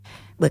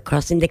We're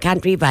crossing the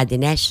country by the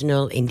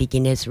National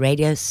Indigenous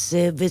Radio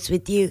Service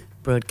with you,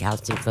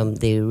 broadcasting from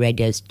the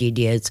radio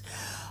studios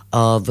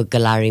of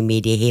Galari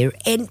Media here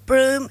in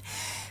Broome.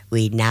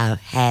 We now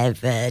have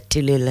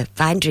Tallulah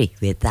Bieundurry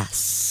with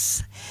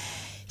us.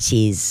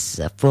 She's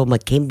a former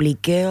Kimberley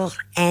girl,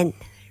 and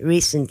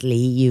recently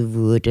you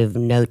would have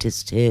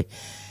noticed her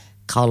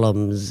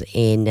columns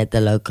in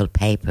the local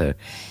paper.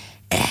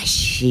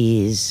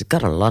 She's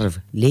got a lot of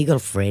legal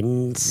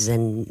friends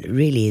and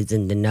really is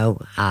in the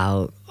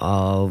know-how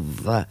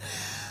of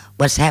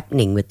what's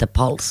happening with the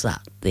pulse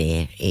out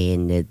there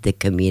in the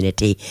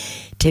community.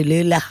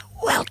 Tallulah,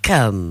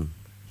 welcome.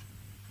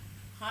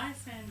 Hi,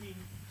 Sandy.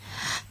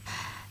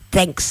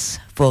 Thanks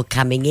for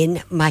coming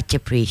in. Much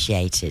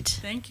appreciated.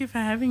 Thank you for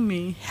having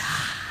me.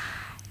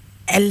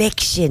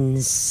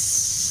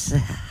 Elections.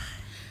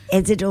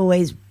 Has it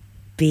always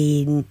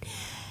been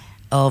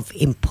of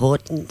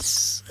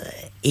importance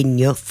in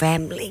your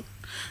family?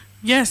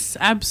 Yes,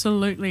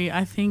 absolutely.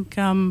 I think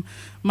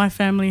my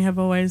family have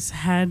always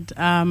had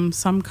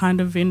some kind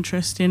of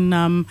interest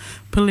in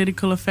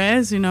political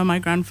affairs. You know, my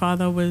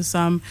grandfather was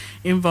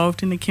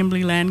involved in the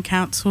Kimberley Land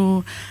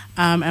Council,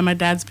 and my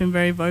dad's been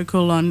very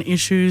vocal on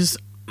issues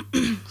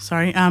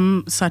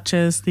such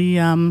as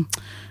the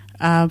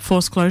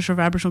forced closure of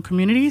Aboriginal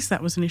communities.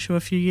 That was an issue a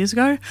few years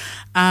ago.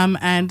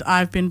 And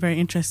I've been very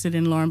interested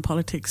in law and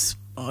politics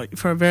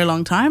for a very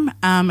long time,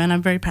 and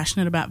I'm very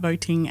passionate about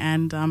voting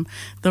and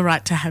the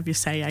right to have your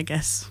say, I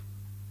guess.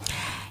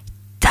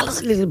 Tell us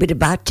a little bit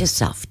about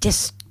yourself,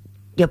 just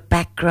your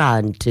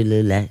background,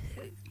 Tallulah.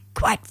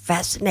 Quite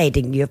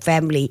fascinating, your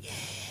family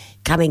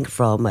coming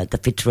from the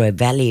Fitzroy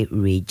Valley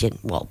region.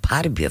 Well,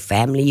 part of your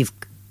family, you've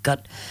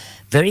got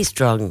very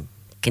strong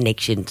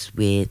connections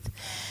with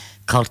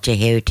culture,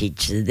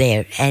 heritage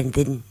there, and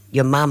then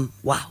your mum,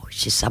 wow,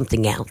 she's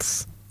something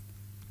else.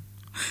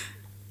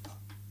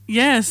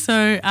 Yeah,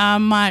 so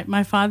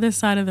my father's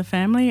side of the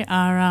family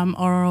are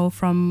all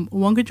from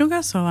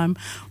Wangajunga, so I'm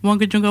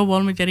Wangajunga,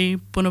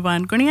 Walmajeri, Bunava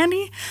and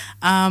Guniandi.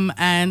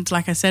 And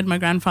like I said, my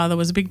grandfather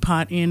was a big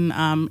part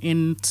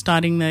in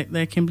starting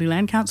the Kimberley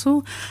Land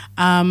Council.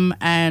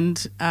 I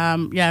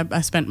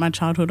spent my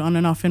childhood on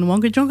and off in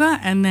Wangajunga.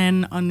 And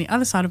then on the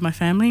other side of my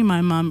family,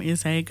 my mum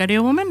is a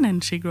Gadia woman,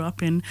 and she grew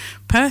up in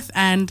Perth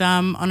and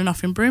on and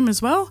off in Broome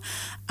as well.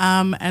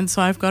 And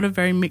so I've got a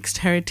very mixed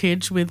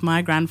heritage, with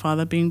my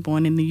grandfather being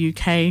born in the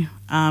UK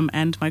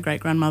and my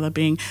great-grandmother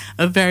being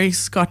a very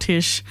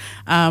Scottish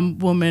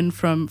woman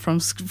from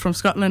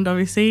Scotland,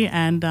 obviously.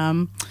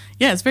 And,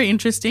 it's very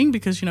interesting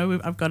because, you know,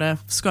 I've got a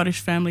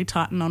Scottish family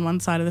Titan on one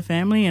side of the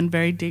family and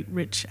very deep,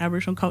 rich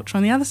Aboriginal culture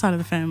on the other side of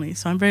the family.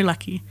 So I'm very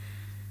lucky.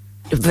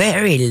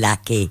 Very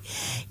lucky.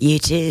 You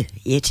too.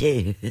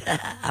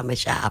 I'm a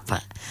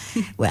sharper.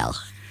 Well,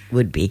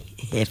 would be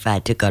if I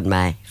took on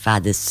my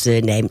father's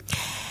surname.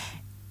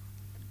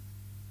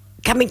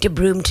 Coming to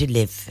Broome to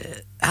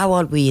live, how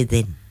old were you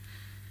then?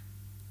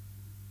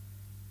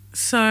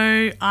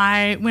 So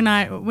when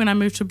I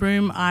moved to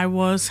Broome, I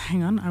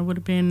would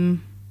have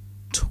been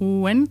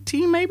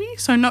 20 maybe,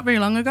 so not very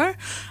long ago.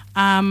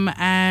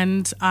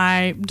 And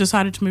I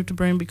decided to move to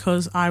Broome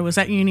because I was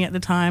at uni at the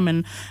time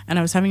and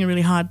I was having a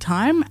really hard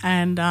time,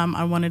 and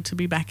I wanted to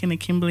be back in the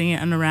Kimberley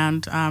and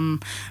around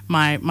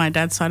my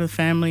dad's side of the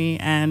family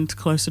and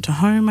closer to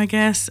home, I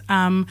guess.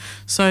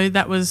 So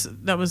that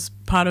was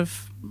part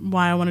of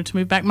why I wanted to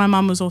move back. My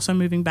mum was also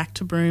moving back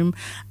to Broome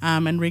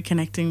and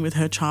reconnecting with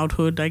her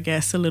childhood, I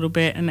guess, a little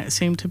bit, and it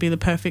seemed to be the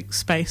perfect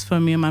space for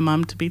me and my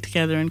mum to be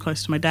together and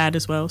close to my dad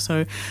as well.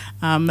 So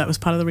that was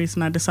part of the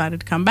reason I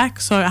decided to come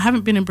back. So I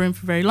haven't been in Broome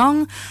for very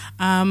long,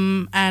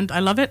 and I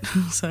love it.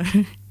 So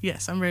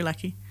yes, I'm very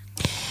lucky.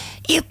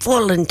 You've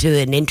fallen to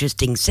an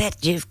interesting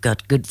set. You've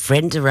got good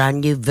friends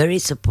around you, very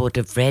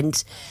supportive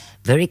friends,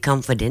 very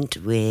confident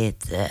with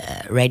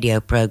the radio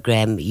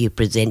program you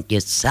present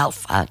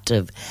yourself out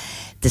of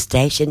the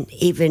station,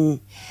 even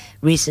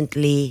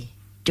recently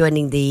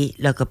joining the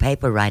local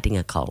paper, writing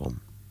a column.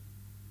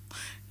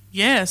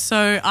 Yeah,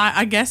 so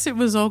I guess it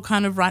was all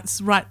kind of right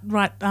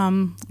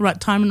time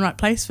and right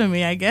place for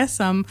me, I guess.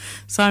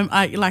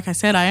 Like I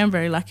said, I am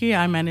very lucky.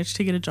 I managed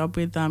to get a job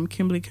with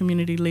Kimberley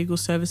Community Legal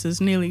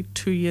Services nearly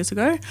 2 years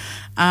ago,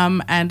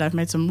 and I've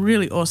made some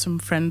really awesome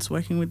friends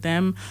working with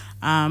them.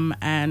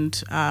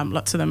 And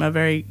lots of them are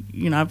very,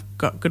 I've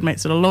got good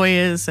mates that are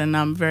lawyers, and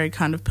I'm very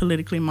kind of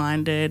politically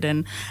minded,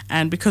 and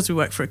because we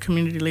work for a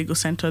community legal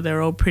centre,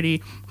 they're all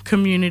pretty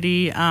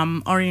community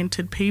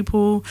oriented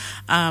people,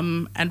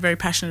 and very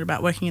passionate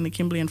about working in the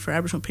Kimberley and for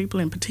Aboriginal people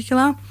in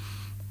particular.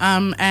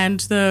 And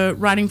the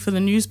writing for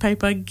the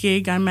newspaper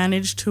gig, I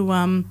managed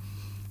to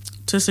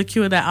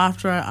secure that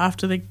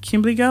after the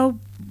Kimberley Girl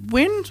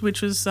win,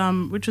 which was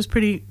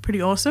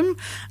pretty awesome.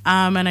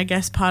 And I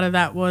guess part of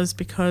that was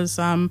because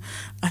I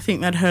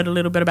think they'd heard a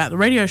little bit about the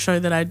radio show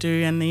that I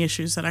do and the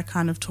issues that I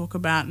kind of talk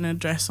about and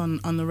address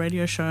on the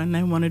radio show, and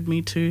they wanted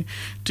me to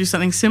do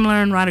something similar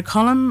and write a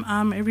column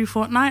every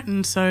fortnight.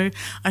 And so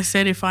I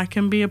said, if I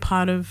can be a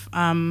part of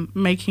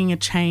making a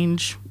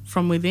change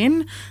from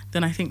within,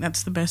 then I think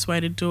that's the best way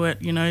to do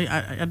it. You know,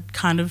 I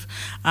kind of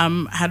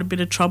had a bit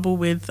of trouble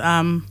with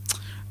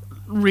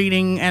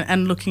reading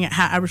and looking at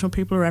how Aboriginal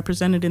people are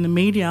represented in the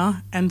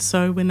media, and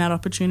so when that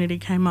opportunity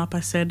came up,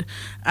 I said,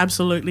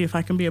 absolutely, if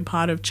I can be a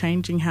part of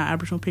changing how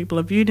Aboriginal people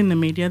are viewed in the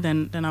media,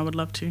 then I would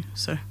love to.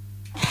 So,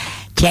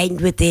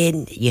 change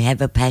within. You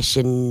have a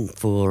passion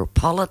for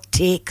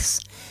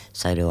politics.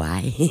 So do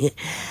I.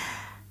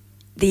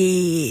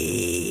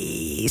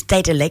 The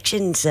state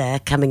elections are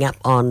coming up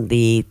on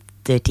the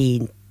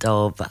 13th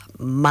of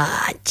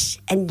March,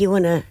 and you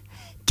want to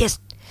just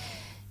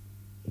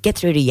get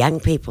through to young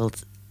people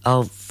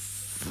of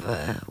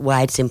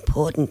why it's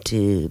important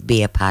to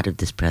be a part of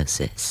this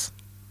process.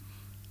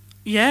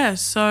 Yeah,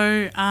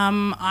 so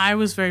I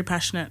was very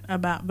passionate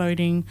about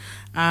voting.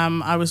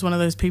 I was one of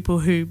those people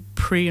who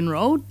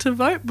pre-enrolled to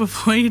vote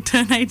before you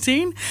turn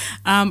 18.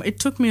 It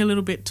took me a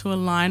little bit to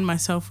align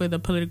myself with a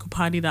political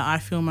party that I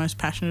feel most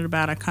passionate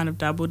about. I kind of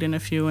dabbled in a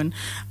few and,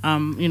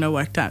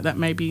 worked out that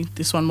maybe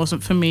this one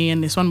wasn't for me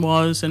and this one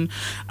was.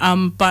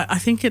 But I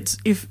think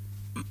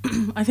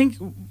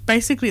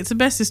basically it's the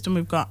best system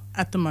we've got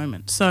at the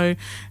moment. So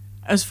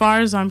as far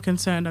as I'm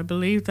concerned, I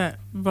believe that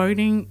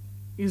voting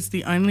is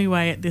the only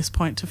way at this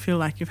point to feel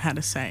like you've had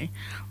a say.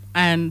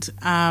 And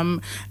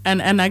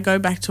I go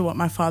back to what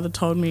my father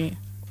told me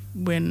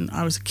when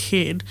I was a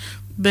kid.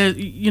 But,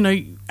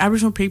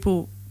 Aboriginal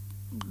people,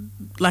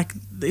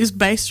 is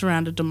based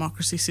around a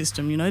democracy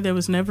system. There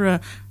was never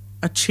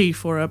a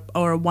chief or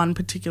a one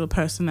particular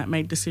person that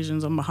made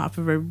decisions on behalf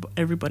of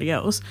everybody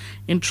else.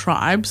 In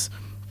tribes,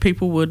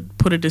 people would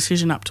put a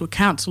decision up to a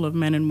council of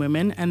men and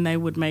women, and they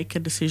would make a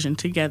decision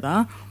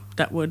together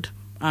that would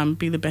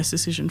be the best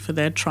decision for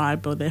their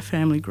tribe or their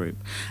family group.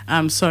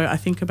 So I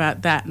think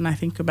about that, and I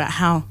think about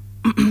how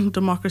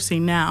democracy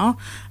now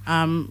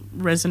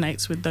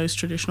resonates with those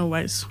traditional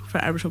ways for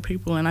Aboriginal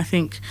people, and I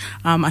think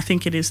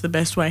it is the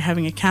best way,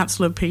 having a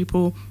council of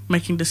people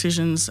making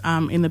decisions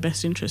in the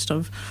best interest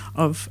of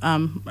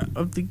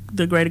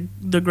the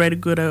greater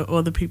good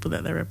or the people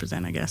that they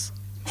represent, I guess.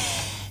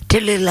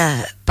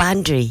 Tallulah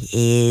Bieundurry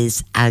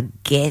is our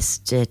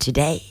guest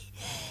today.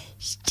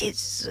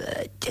 She's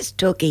just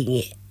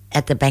talking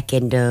at the back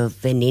end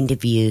of an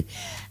interview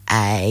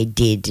I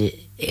did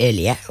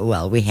earlier.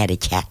 Well, we had a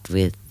chat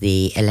with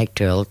the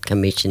Electoral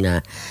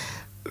Commissioner,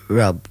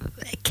 Rob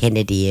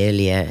Kennedy,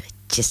 earlier,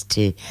 just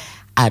to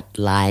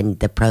outline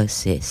the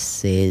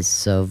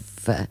processes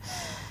of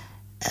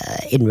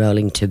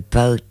enrolling to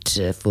vote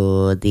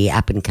for the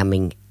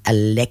up-and-coming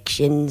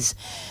elections.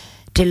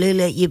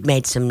 Tallulah, you've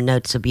made some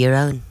notes of your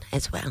own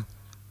as well.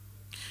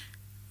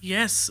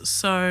 Yes,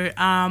 so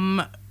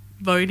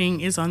voting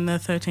is on the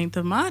 13th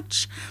of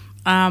March,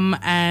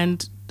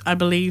 and I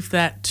believe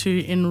that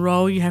to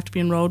enrol, you have to be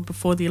enrolled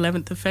before the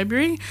 11th of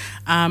February,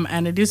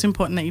 and it is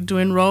important that you do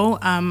enrol,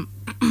 and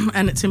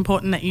it's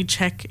important that you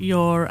check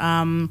your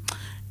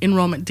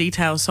enrolment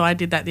details. So I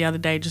did that the other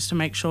day just to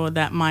make sure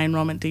that my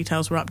enrolment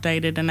details were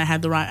updated and I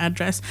had the right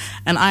address,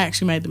 and I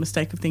actually made the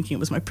mistake of thinking it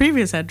was my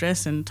previous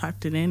address and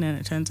typed it in, and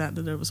it turns out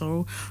that it was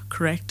all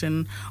correct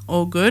and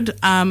all good.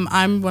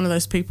 I'm one of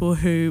those people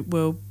who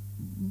will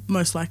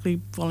most likely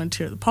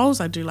volunteer at the polls.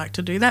 I do like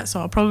to do that, so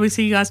I'll probably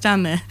see you guys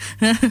down there.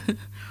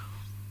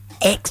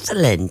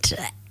 Excellent.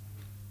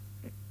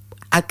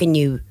 How can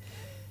you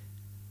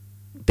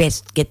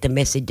best get the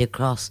message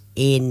across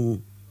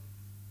in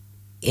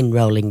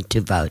enrolling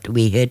to vote?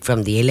 We heard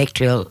from the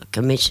Electoral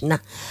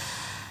Commissioner.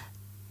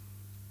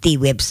 The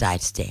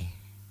website's there.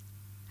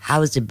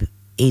 How is the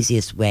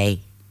easiest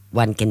way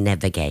one can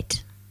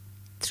navigate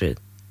through?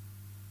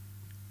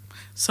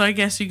 So I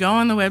guess you go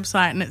on the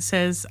website and it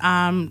says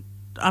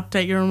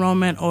update your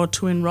enrolment or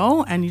to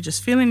enroll, and you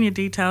just fill in your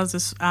details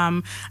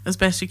as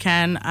best you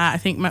can. I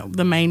think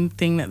the main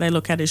thing that they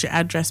look at is your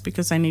address,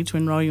 because they need to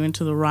enroll you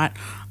into the right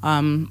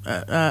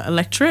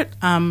electorate.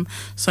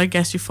 So I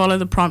guess you follow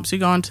the prompts. You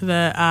go onto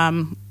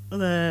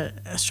the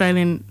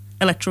Australian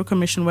Electoral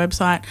Commission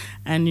website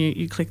and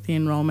you click the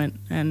enrolment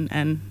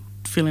and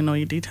fill in all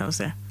your details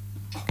there.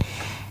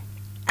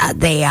 Are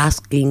they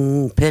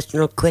asking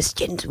personal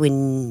questions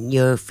when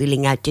you're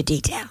filling out your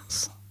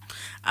details?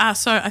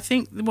 So I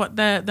think what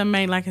the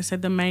main, like I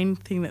said, the main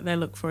thing that they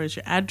look for is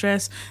your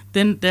address.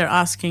 Then they're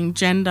asking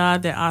gender.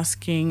 They're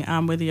asking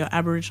whether you're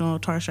Aboriginal or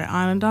Torres Strait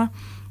Islander.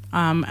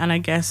 And I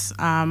guess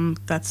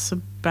that's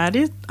about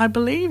it, I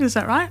believe. Is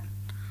that right?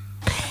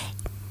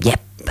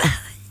 Yep.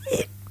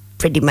 It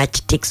pretty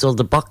much ticks all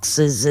the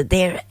boxes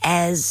there,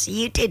 as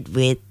you did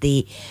with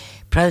the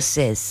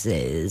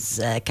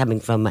processes coming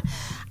from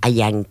a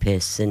young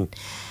person.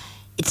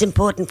 It's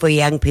important for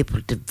young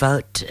people to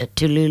vote.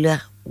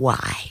 Tallulah,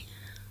 why?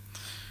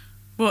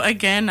 Well,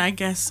 again, I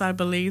guess I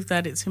believe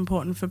that it's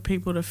important for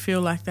people to feel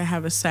like they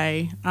have a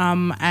say,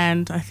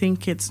 and I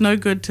think it's no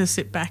good to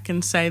sit back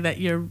and say that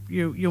you're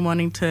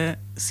wanting to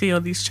see all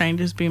these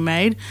changes be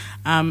made,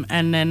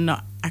 and then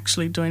not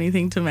actually do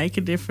anything to make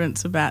a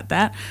difference about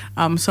that.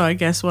 So I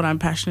guess what I'm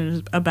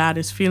passionate about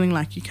is feeling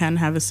like you can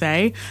have a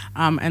say,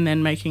 and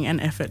then making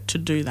an effort to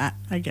do that,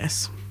 I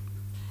guess.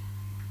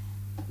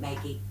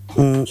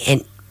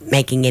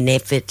 making an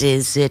effort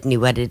is certainly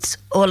what it's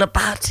all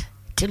about.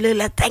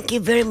 Tallulah, thank you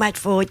very much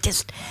for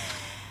just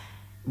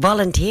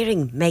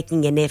volunteering,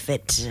 making an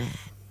effort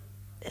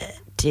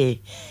to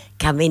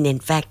come in. In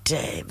fact,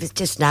 it was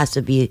just nice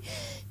of you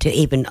to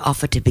even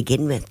offer to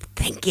begin with.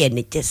 Thank you. And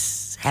it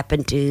just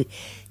happened to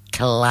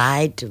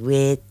collide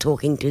with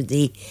talking to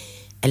the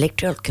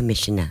Electoral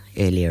Commissioner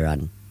earlier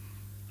on.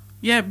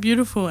 Yeah,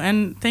 beautiful.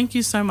 And thank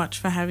you so much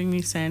for having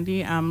me,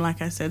 Sandy.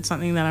 Like I said,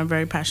 something that I'm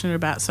very passionate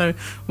about. So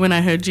when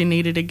I heard you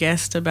needed a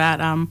guest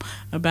about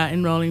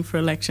enrolling for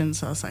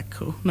elections, I was like,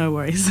 cool, no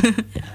worries.